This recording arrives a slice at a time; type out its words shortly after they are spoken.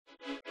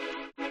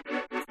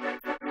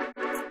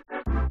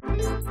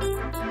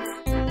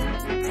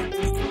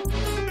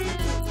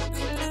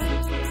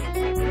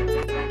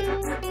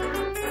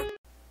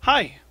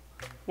Hi,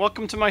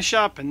 welcome to my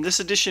shop in this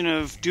edition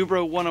of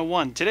Dubro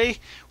 101. Today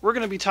we're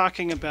going to be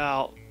talking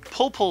about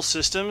pull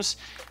systems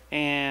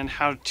and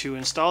how to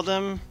install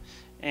them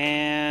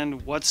and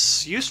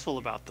what's useful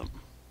about them.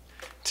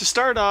 To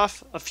start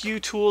off, a few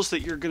tools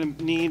that you're going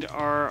to need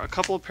are a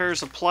couple of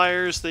pairs of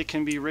pliers. They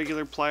can be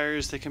regular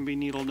pliers, they can be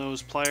needle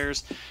nose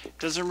pliers. It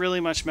doesn't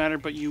really much matter,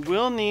 but you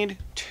will need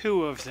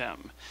two of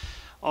them.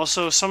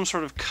 Also, some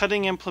sort of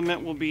cutting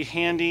implement will be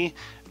handy,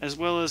 as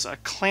well as a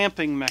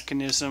clamping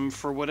mechanism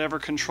for whatever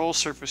control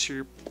surface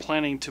you're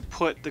planning to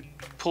put the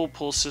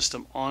pull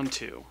system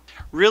onto.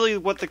 Really,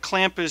 what the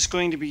clamp is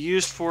going to be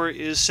used for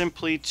is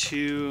simply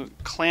to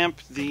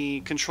clamp the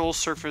control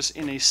surface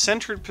in a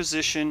centered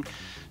position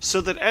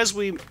so that as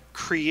we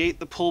create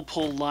the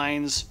pull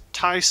lines,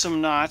 tie some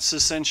knots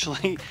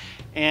essentially,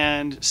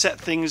 and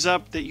set things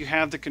up, that you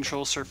have the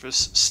control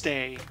surface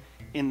stay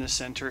in the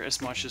center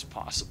as much as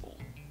possible.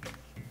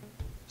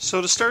 So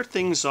to start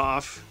things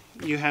off,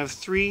 you have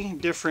three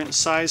different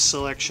size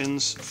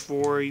selections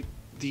for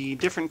the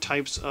different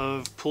types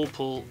of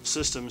pull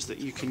systems that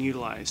you can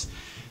utilize.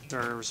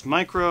 There's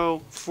micro,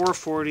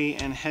 440,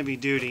 and heavy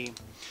duty.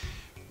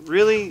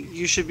 Really,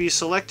 you should be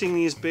selecting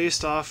these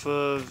based off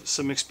of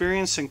some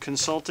experience and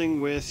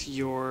consulting with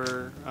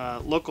your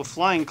local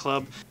flying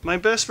club. My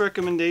best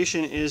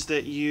recommendation is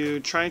that you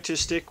try to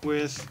stick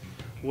with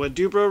what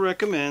Dubro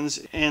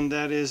recommends, and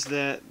that is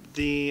that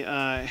the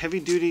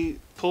heavy duty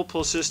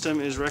pull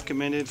system is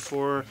recommended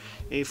for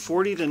a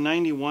 40 to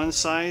 91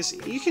 size.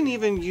 You can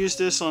even use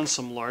this on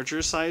some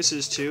larger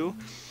sizes too.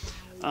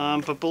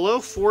 But below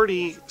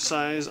 40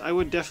 size, I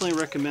would definitely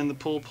recommend the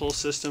pull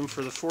system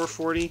for the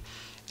 440.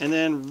 And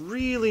then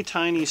really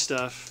tiny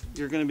stuff,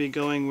 you're going to be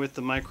going with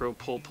the micro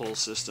pull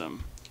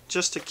system,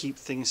 just to keep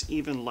things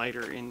even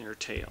lighter in their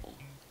tail.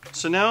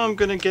 So now I'm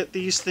going to get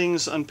these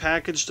things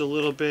unpackaged a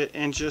little bit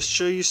and just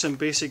show you some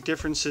basic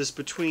differences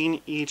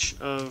between each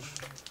of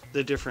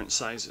the different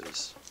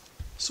sizes.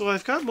 So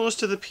I've got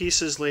most of the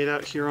pieces laid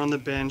out here on the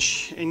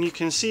bench, and you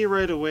can see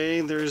right away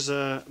there's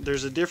a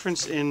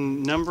difference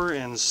in number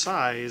and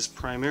size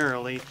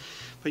primarily,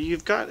 but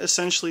you've got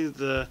essentially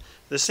the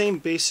same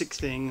basic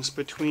things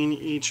between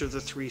each of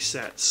the three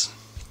sets.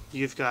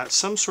 You've got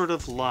some sort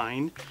of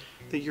line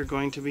that you're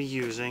going to be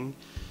using,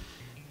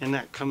 and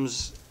that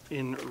comes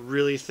in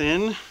really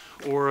thin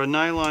or a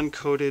nylon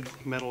coated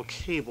metal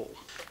cable.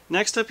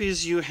 Next up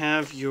is you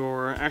have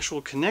your actual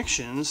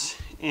connections,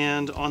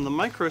 and on the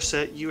micro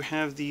set you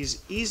have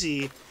these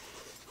easy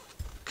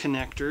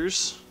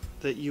connectors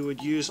that you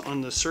would use on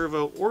the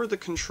servo or the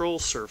control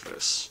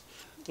surface.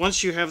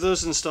 Once you have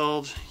those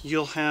installed,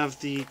 you'll have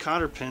the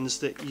cotter pins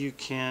that you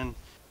can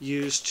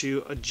use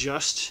to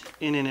adjust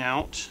in and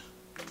out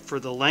for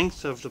the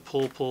length of the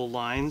pull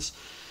lines.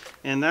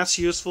 And that's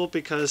useful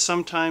because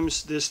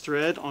sometimes this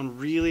thread on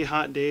really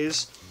hot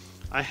days,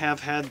 I have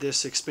had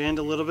this expand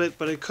a little bit,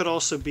 but it could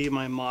also be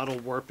my model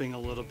warping a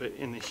little bit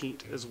in the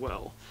heat as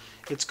well.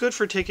 It's good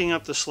for taking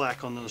up the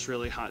slack on those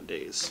really hot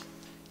days.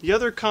 The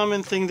other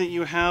common thing that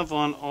you have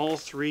on all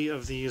three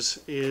of these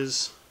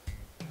is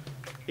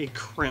a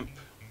crimp.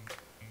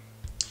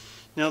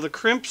 Now the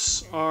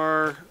crimps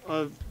are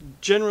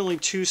generally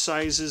two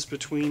sizes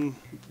between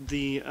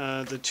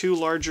the two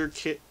larger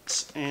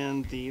kits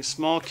and the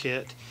small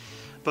kit.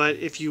 But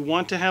if you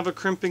want to have a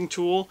crimping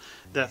tool,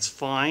 that's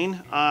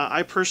fine.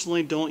 I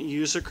personally don't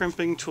use a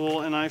crimping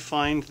tool, and I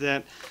find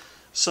that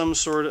some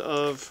sort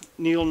of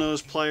needle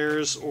nose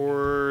pliers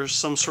or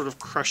some sort of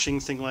crushing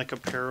thing like a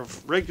pair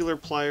of regular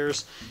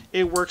pliers,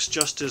 it works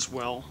just as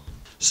well.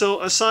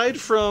 So aside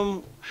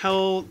from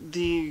how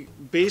the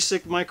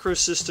basic micro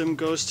system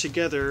goes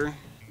together,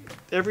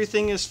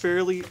 everything is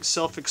fairly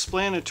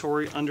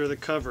self-explanatory under the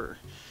cover.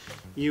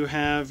 You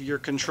have your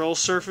control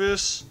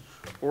surface,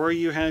 or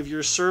you have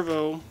your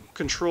servo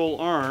control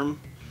arm,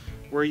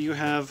 where you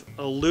have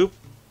a loop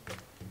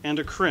and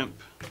a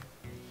crimp.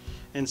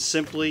 And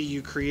simply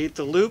you create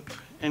the loop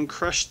and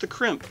crush the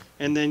crimp,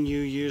 and then you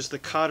use the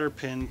cotter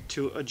pin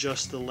to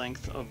adjust the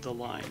length of the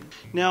line.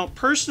 Now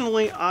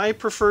personally, I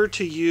prefer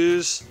to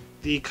use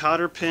the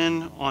cotter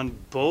pin on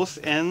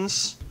both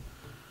ends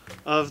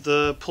of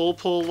the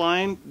pull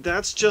line.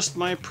 That's just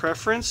my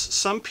preference.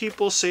 Some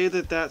people say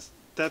that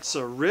that's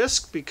a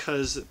risk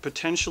because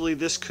potentially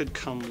this could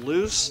come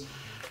loose,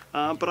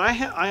 but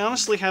I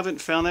honestly haven't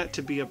found that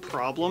to be a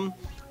problem.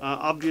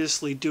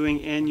 Obviously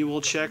doing annual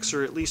checks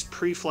or at least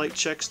pre-flight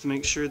checks to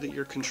make sure that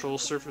your control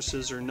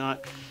surfaces are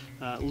not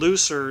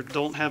loose or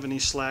don't have any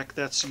slack,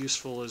 that's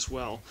useful as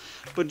well.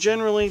 But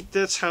generally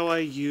that's how I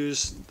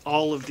use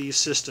all of these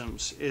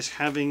systems, is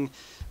having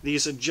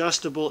these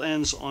adjustable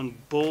ends on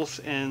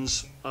both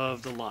ends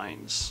of the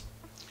lines.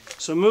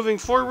 So moving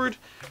forward,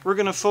 we're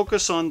going to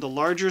focus on the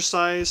larger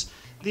size.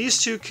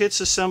 These two kits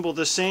assemble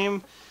the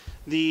same.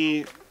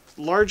 The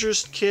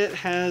largest kit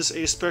has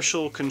a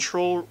special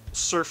control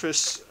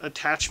surface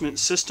attachment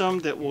system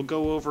that will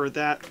go over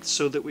that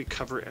so that we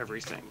cover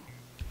everything.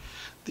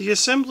 The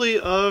assembly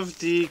of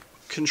the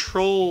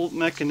control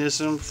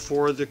mechanism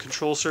for the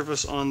control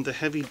surface on the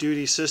heavy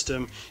duty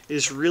system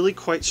is really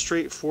quite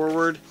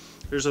straightforward.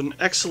 There's an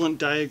excellent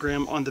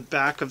diagram on the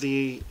back of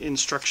the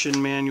instruction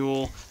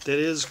manual that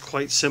is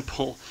quite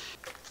simple.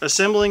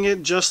 Assembling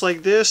it just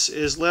like this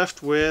is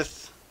left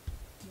with,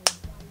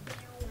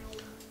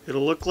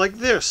 it'll look like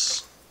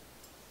this.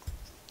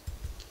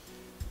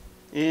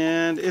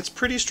 And it's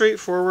pretty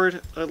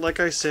straightforward, like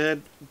I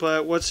said,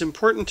 but what's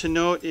important to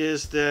note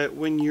is that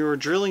when you're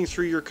drilling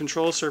through your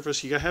control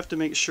surface, you have to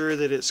make sure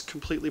that it's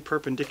completely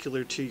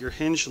perpendicular to your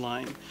hinge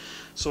line.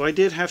 So I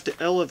did have to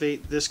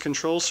elevate this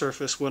control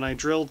surface when I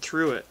drilled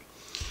through it.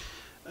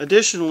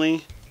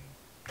 Additionally,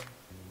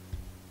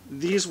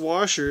 these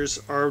washers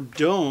are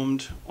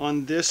domed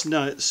on this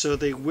nut so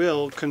they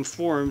will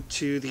conform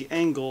to the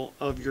angle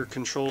of your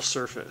control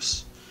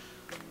surface.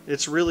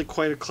 It's really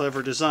quite a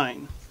clever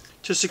design.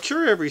 To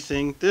secure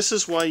everything, this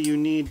is why you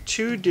need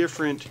two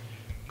different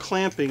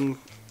clamping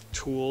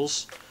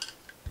tools,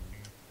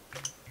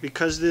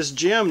 because this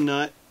jam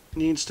nut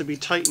needs to be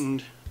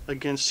tightened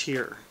against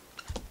here.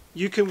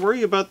 You can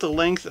worry about the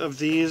length of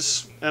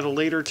these at a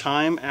later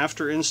time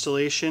after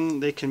installation.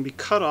 They can be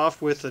cut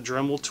off with a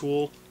Dremel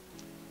tool.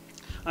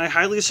 I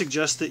highly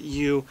suggest that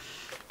you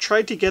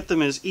try to get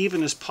them as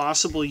even as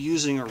possible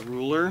using a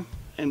ruler,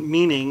 and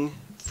meaning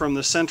from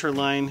the center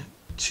line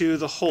to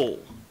the hole.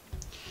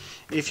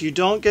 If you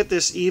don't get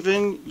this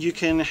even, you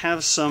can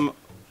have some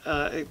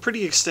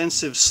pretty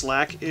extensive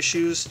slack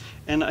issues,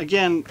 and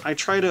again, I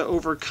try to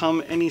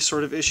overcome any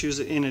sort of issues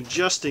in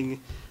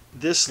adjusting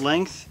this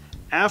length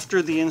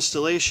after the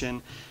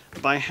installation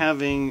by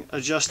having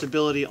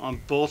adjustability on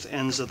both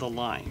ends of the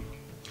line.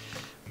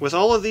 With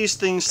all of these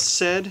things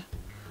said,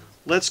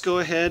 let's go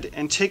ahead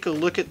and take a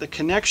look at the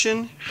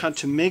connection, how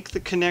to make the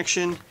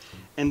connection,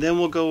 and then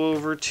we'll go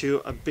over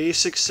to a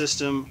basic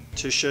system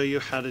to show you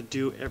how to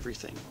do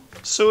everything.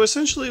 So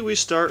essentially we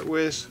start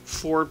with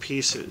 4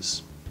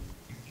 pieces.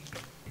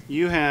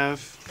 You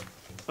have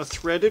a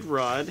threaded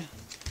rod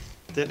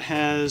that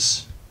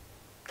has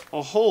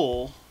a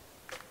hole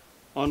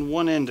on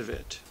one end of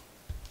it.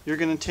 You're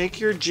going to take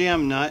your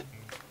jam nut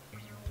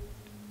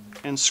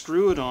and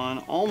screw it on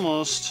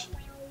almost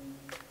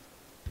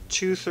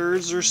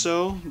 2/3 or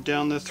so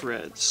down the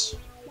threads.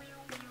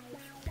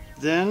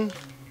 Then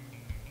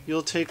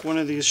you'll take one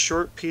of these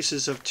short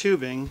pieces of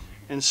tubing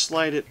and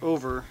slide it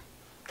over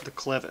the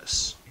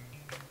clevis.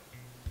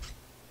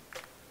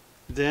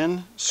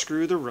 Then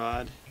screw the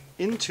rod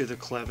into the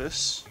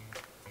clevis.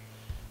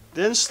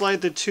 Then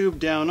slide the tube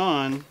down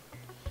on,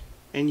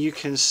 and you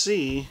can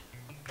see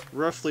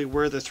roughly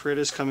where the thread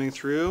is coming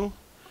through.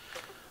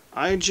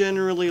 I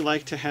generally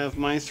like to have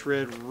my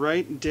thread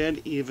right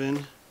dead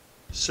even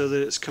so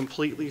that it's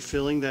completely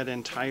filling that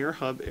entire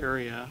hub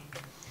area.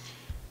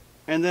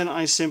 And then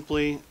I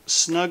simply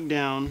snug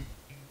down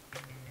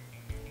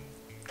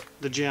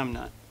the jam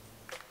nut.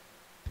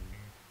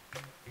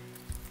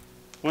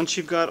 Once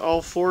you've got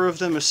all 4 of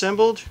them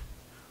assembled,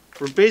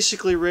 we're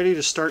basically ready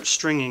to start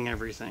stringing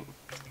everything.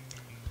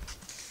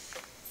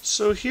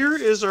 So here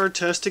is our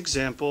test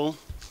example.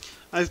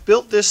 I've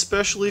built this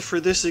specially for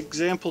this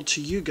example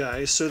to you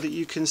guys so that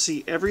you can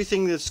see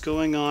everything that's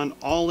going on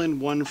all in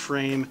one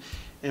frame,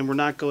 and we're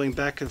not going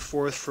back and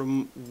forth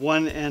from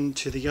one end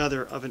to the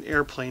other of an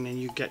airplane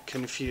and you get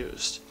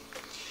confused.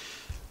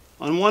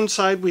 On one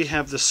side we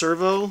have the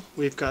servo,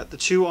 we've got the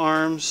 2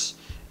 arms.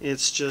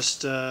 It's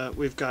just,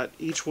 we've got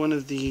each one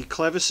of the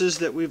clevises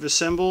that we've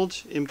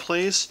assembled in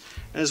place,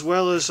 as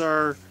well as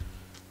our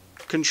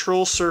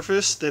control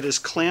surface that is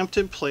clamped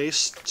in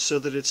place so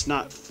that it's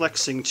not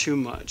flexing too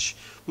much.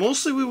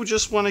 Mostly we would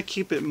just want to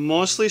keep it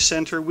mostly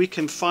center. We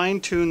can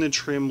fine-tune the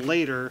trim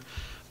later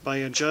by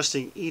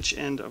adjusting each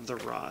end of the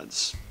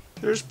rods.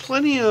 There's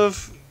plenty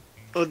of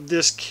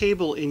this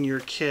cable in your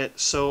kit,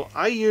 so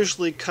I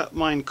usually cut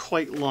mine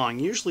quite long,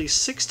 usually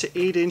 6 to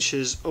 8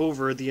 inches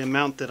over the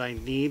amount that I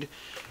need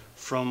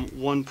from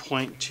one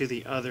point to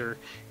the other.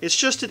 It's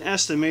just an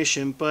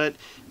estimation, but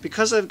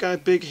because I've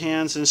got big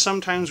hands and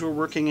sometimes we're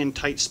working in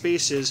tight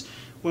spaces,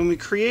 when we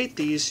create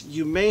these,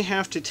 you may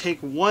have to take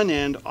one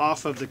end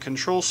off of the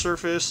control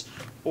surface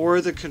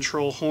or the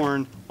control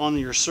horn on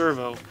your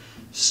servo.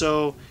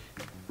 So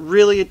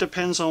really it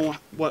depends on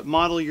what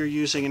model you're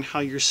using and how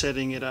you're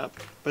setting it up,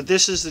 but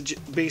this is the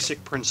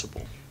basic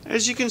principle.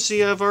 As you can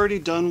see, I've already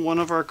done one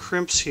of our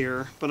crimps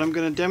here, but I'm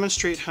going to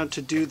demonstrate how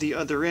to do the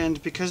other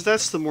end because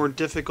that's the more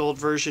difficult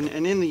version,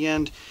 and in the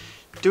end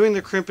doing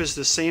the crimp is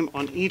the same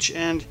on each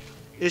end.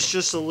 It's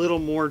just a little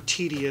more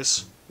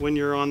tedious when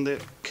you're on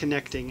the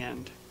connecting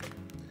end.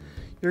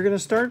 You're going to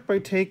start by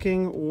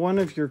taking one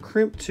of your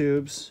crimp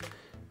tubes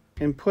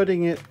and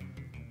putting it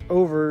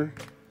over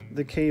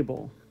the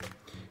cable.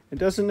 It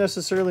doesn't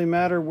necessarily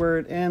matter where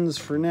it ends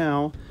for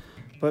now,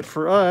 but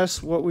for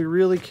us, what we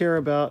really care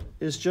about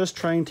is just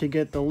trying to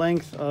get the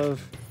length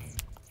of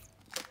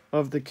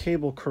the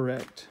cable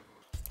correct.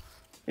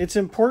 It's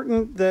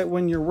important that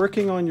when you're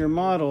working on your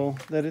model,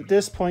 that at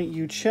this point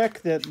you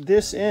check that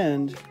this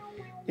end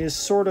is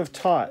sort of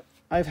taut.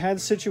 I've had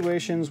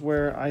situations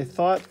where I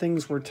thought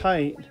things were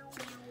tight,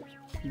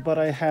 but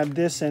I had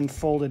this end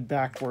folded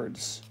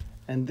backwards,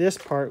 and this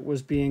part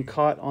was being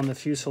caught on the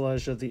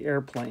fuselage of the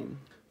airplane.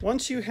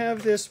 Once you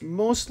have this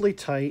mostly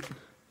tight,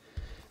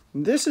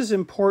 this is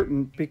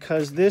important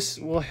because this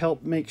will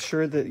help make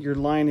sure that your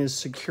line is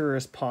secure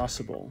as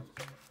possible.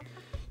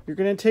 You're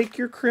going to take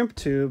your crimp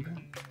tube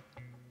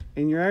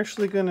and you're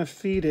actually going to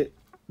feed it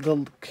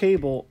the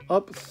cable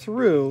up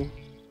through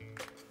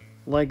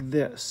like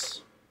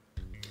this.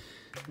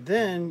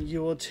 Then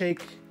you will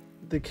take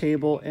the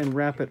cable and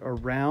wrap it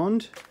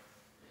around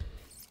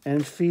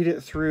and feed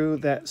it through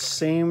that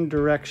same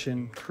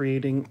direction,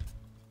 creating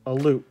a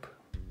loop.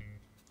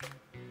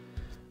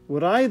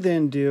 What I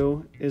then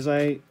do is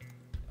I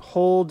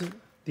hold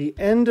the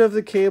end of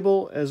the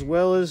cable as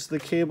well as the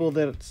cable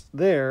that's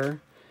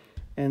there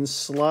and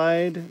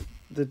slide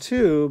the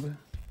tube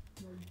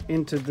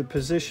into the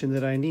position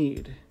that I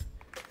need.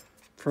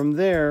 From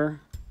there,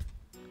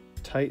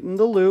 tighten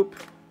the loop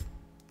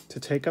to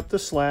take up the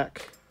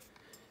slack,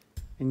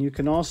 and you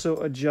can also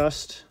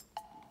adjust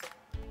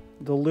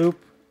the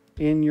loop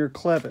in your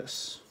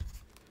clevis.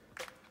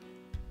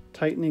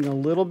 Tightening a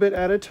little bit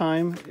at a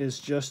time is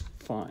just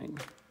fine.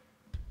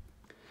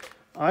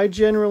 I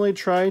generally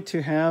try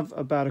to have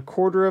about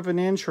 1/4 of an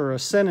inch or a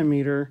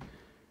centimeter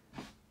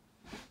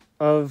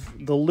of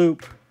the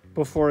loop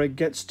before it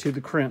gets to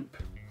the crimp.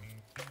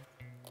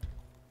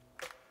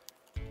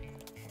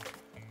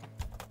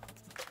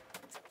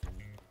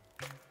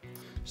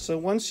 So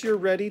once you're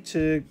ready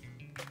to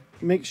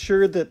make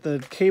sure that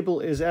the cable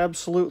is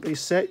absolutely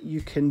set,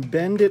 you can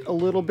bend it a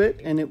little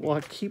bit and it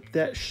will keep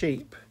that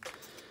shape.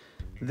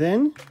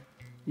 Then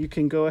you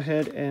can go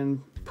ahead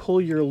and pull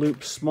your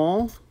loop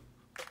small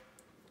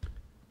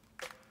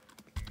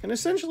and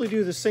essentially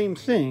do the same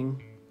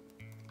thing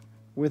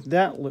with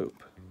that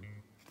loop.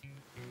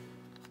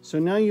 So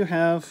now you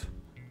have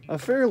a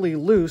fairly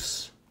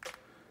loose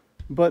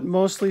but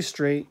mostly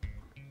straight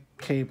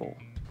cable.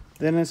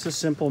 Then it's a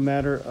simple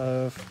matter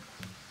of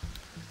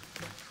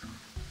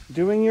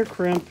doing your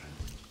crimp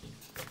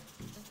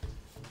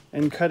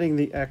and cutting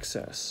the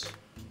excess.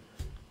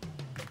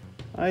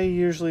 I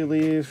usually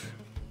leave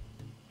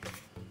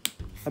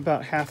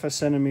about 1/2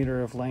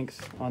 centimeter of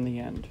length on the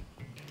end.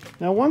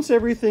 Now once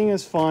everything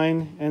is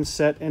fine and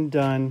set and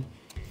done,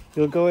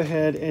 you'll go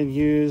ahead and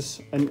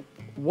use a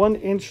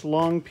 1-inch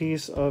long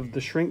piece of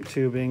the shrink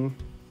tubing,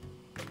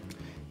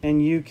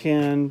 and you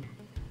can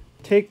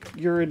take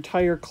your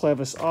entire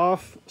clevis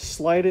off,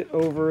 slide it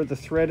over the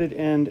threaded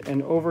end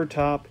and over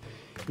top.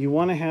 You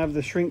want to have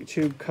the shrink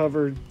tube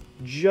cover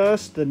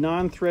just the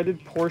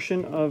non-threaded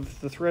portion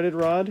of the threaded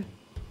rod,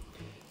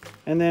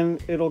 and then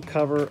it'll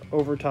cover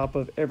over top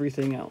of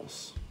everything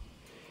else.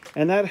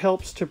 And that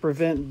helps to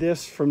prevent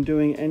this from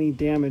doing any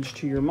damage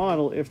to your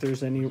model if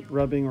there's any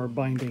rubbing or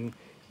binding.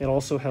 It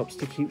also helps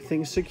to keep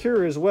things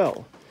secure as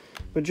well.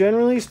 But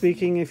generally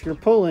speaking, if you're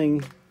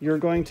pulling, you're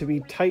going to be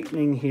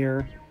tightening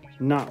here,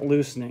 not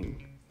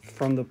loosening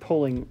from the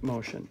pulling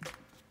motion.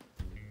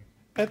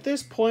 At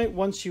this point,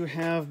 once you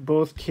have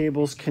both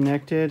cables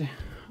connected,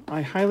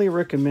 I highly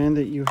recommend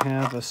that you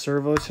have a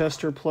servo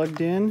tester plugged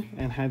in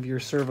and have your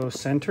servo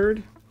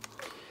centered,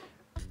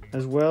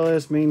 as well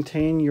as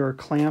maintain your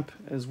clamp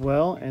as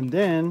well, and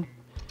then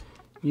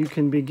you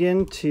can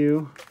begin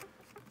to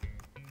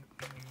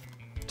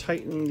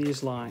tighten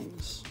these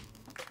lines.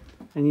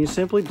 And you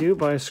simply do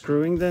by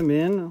screwing them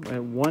in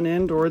at one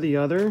end or the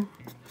other,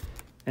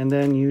 and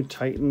then you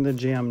tighten the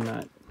jam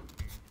nut.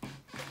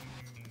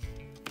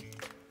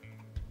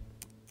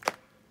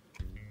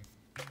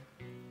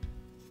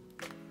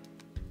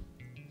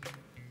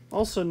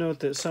 Also note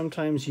that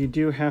sometimes you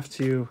do have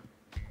to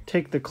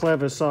take the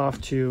clevis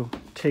off to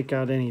take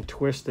out any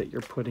twist that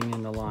you're putting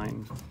in the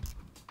line.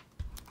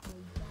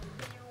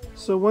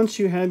 So once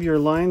you have your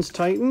lines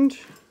tightened,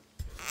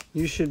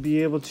 you should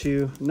be able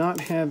to not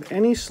have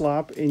any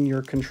slop in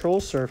your control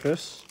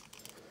surface,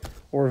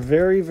 or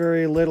very,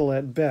 very little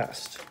at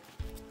best.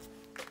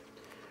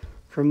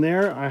 From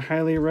there, I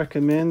highly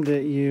recommend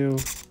that you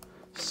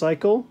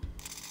cycle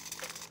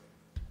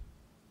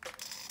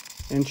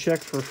and check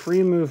for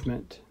free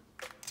movement.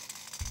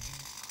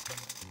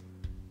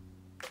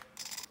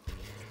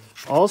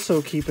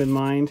 Also keep in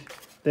mind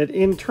that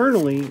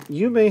internally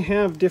you may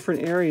have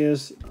different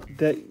areas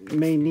that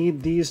may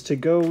need these to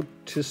go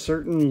to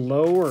certain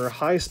low or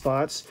high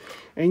spots,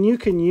 and you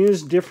can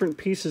use different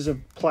pieces of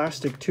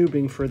plastic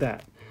tubing for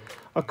that.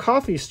 A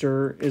coffee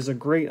stirrer is a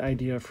great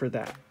idea for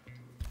that.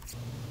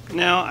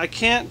 Now, I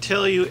can't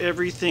tell you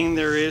everything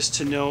there is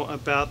to know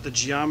about the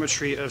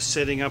geometry of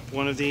setting up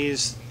one of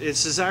these.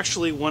 This is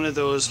actually one of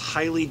those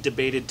highly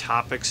debated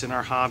topics in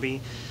our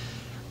hobby.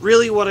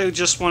 Really, what I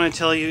just want to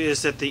tell you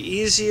is that the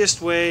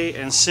easiest way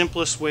and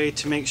simplest way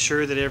to make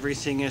sure that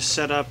everything is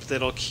set up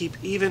that'll keep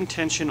even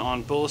tension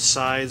on both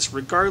sides,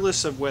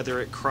 regardless of whether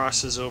it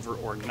crosses over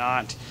or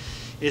not,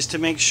 is to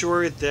make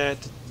sure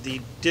that the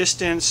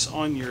distance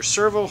on your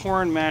servo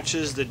horn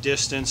matches the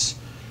distance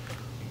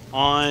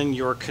on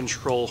your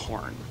control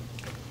horn.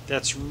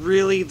 That's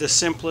really the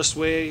simplest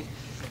way.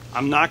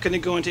 I'm not going to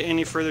go into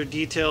any further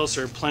details.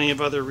 There are plenty of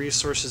other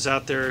resources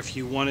out there if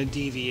you want to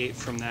deviate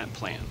from that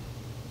plan.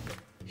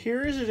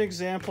 Here is an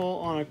example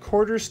on a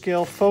quarter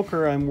scale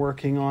foker I'm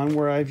working on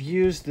where I've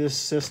used this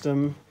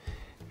system,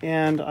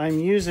 and I'm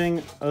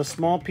using a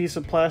small piece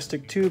of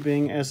plastic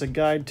tubing as a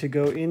guide to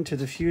go into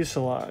the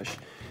fuselage.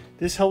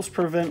 This helps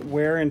prevent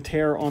wear and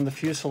tear on the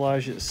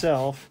fuselage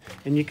itself,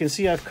 and you can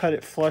see I've cut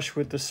it flush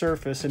with the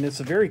surface, and it's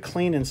a very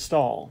clean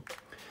install.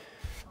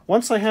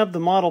 Once I have the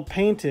model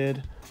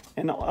painted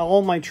and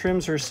all my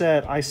trims are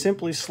set, I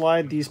simply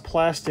slide these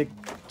plastic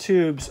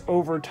tubes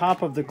over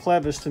top of the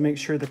clevis to make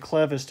sure the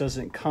clevis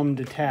doesn't come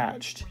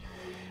detached.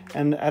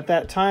 And at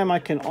that time I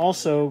can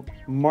also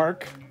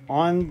mark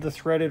on the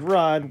threaded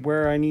rod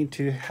where I need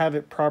to have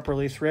it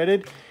properly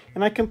threaded,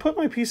 and I can put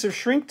my piece of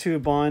shrink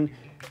tube on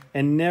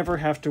and never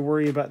have to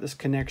worry about this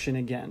connection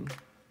again.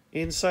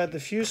 Inside the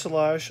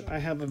fuselage, I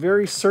have a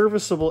very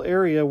serviceable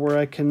area where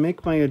I can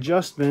make my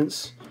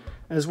adjustments,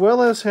 as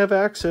well as have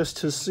access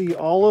to see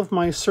all of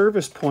my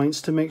service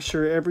points to make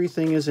sure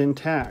everything is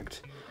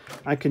intact.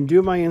 I can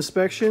do my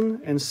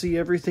inspection and see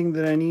everything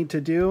that I need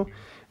to do,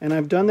 and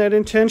I've done that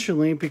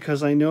intentionally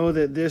because I know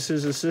that this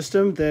is a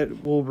system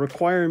that will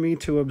require me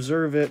to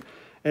observe it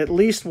at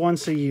least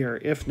once a year,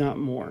 if not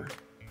more.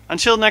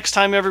 Until next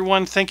time,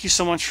 everyone, thank you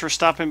so much for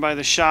stopping by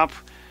the shop.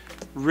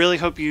 Really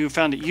hope you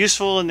found it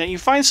useful and that you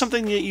find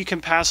something that you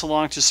can pass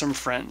along to some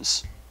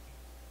friends.